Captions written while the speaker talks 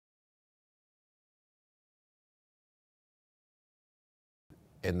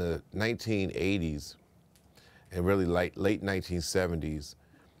in the 1980s and really late 1970s,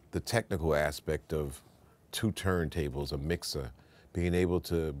 the technical aspect of two turntables, a mixer, being able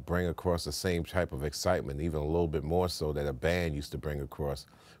to bring across the same type of excitement, even a little bit more so that a band used to bring across,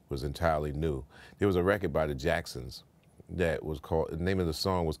 was entirely new. There was a record by the Jacksons that was called, the name of the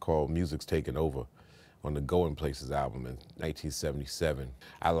song was called Music's Taken Over, on the Going Places album in 1977.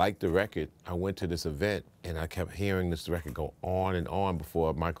 I liked the record. I went to this event and I kept hearing this record go on and on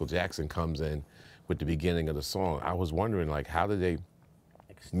before Michael Jackson comes in with the beginning of the song. I was wondering, like, how did they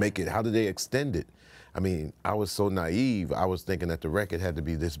make it, how did they extend it? I mean, I was so naive. I was thinking that the record had to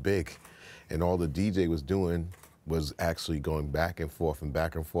be this big, and all the DJ was doing was actually going back and forth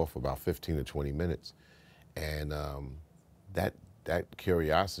for about 15 to 20 minutes. And that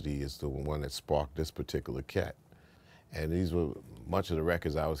curiosity is the one that sparked this particular cat. And these were much of the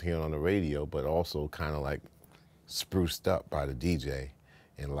records I was hearing on the radio, but also kind of like spruced up by the DJ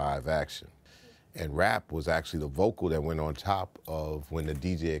in live action. And rap was actually the vocal that went on top of when the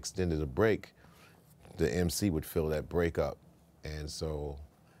DJ extended a break, the MC would fill that break up. And so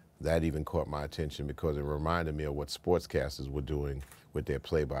that even caught my attention because it reminded me of what sportscasters were doing with their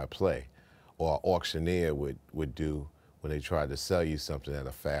play-by-play, or an auctioneer would do when they tried to sell you something at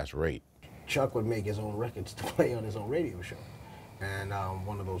a fast rate. Chuck would make his own records to play on his own radio show. And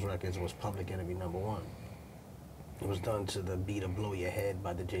one of those records was Public Enemy #1. It was done to the beat of Blow Your Head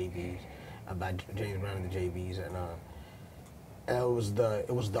by the JBs, by James Brown and the JBs, and it was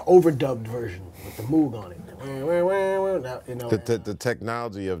the overdubbed version with the Moog on it. You know, the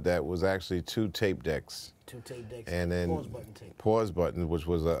technology of that was actually two tape decks. Two tape decks and then pause button tape. Pause button, which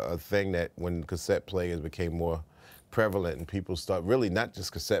was a thing that when cassette players became more prevalent and people start, really not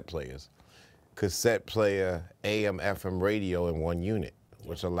just cassette players, cassette player, AM, FM radio in one unit,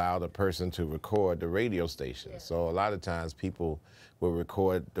 which allowed a person to record the radio station. So a lot of times people will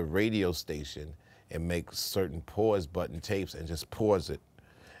record the radio station and make certain pause button tapes and just pause it.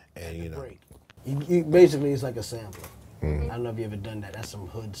 And you know. Break. You basically, it's like a sampler. I don't know if you ever done that. That's some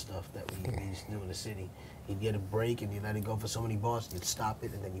hood stuff that we used to do in the city. You'd get a break and you let it go for so many bars, you'd stop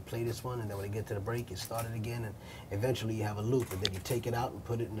it, and then you play this one, and then when you get to the break, you start it again, and eventually you have a loop, and then you take it out and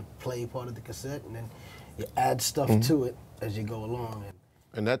put it in the play part of the cassette, and then you add stuff to it as you go along.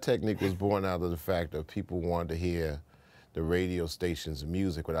 And that technique was born out of the fact that people wanted to hear the radio station's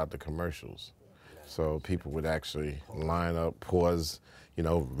music without the commercials. So people would actually line up, pause, you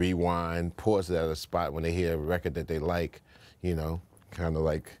know, rewind, pause it at a spot when they hear a record that they like, you know, kind of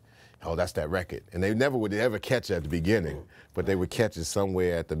like, oh, that's that record. And they never would ever catch it at the beginning, but they would catch it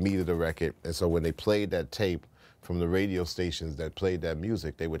somewhere at the meat of the record. And so when they played that tape from the radio stations that played that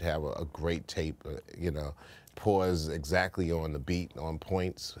music, they would have a great tape, you know, pause exactly on the beat, on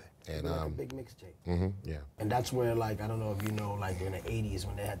points. And like a big mixtape. Yeah. And that's where, like, I don't know if you know, like in the 80s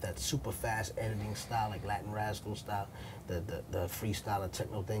when they had that super fast editing style, like Latin Rascal style, the freestyle and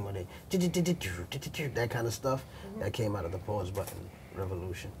techno thing where they, that kind of stuff, that came out of the pause button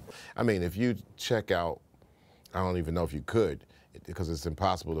revolution. I mean, if you check out, I don't even know if you could, because it's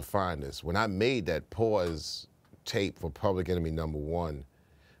impossible to find this. When I made that pause tape for Public Enemy #1,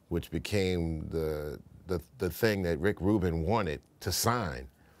 which became the thing that Rick Rubin wanted to sign,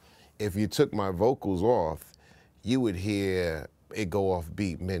 if you took my vocals off, you would hear it go off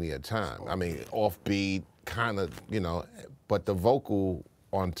beat many a time. I mean, off beat, kind of, you know, but the vocal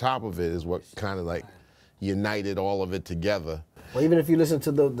on top of it is what kind of like united all of it together. Well, even if you listen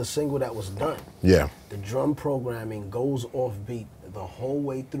to the single that was done, yeah, the drum programming goes off beat the whole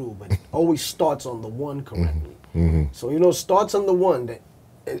way through, but it always starts on the one correctly. So, you know, starts on the one, that,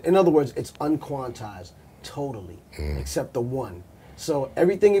 in other words, it's unquantized totally, except the one. So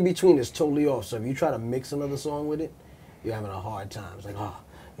everything in between is totally off. So if you try to mix another song with it, you're having a hard time. It's like, oh,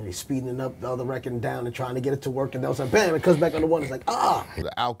 and you're speeding up the other record down and trying to get it to work, and then it's like, bam, it comes back on the one. It's like, ah.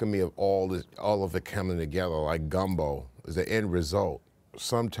 The alchemy of all of it coming together like gumbo is the end result.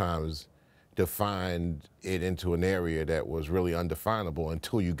 Sometimes defined it into an area that was really undefinable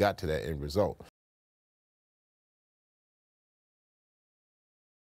until you got to that end result.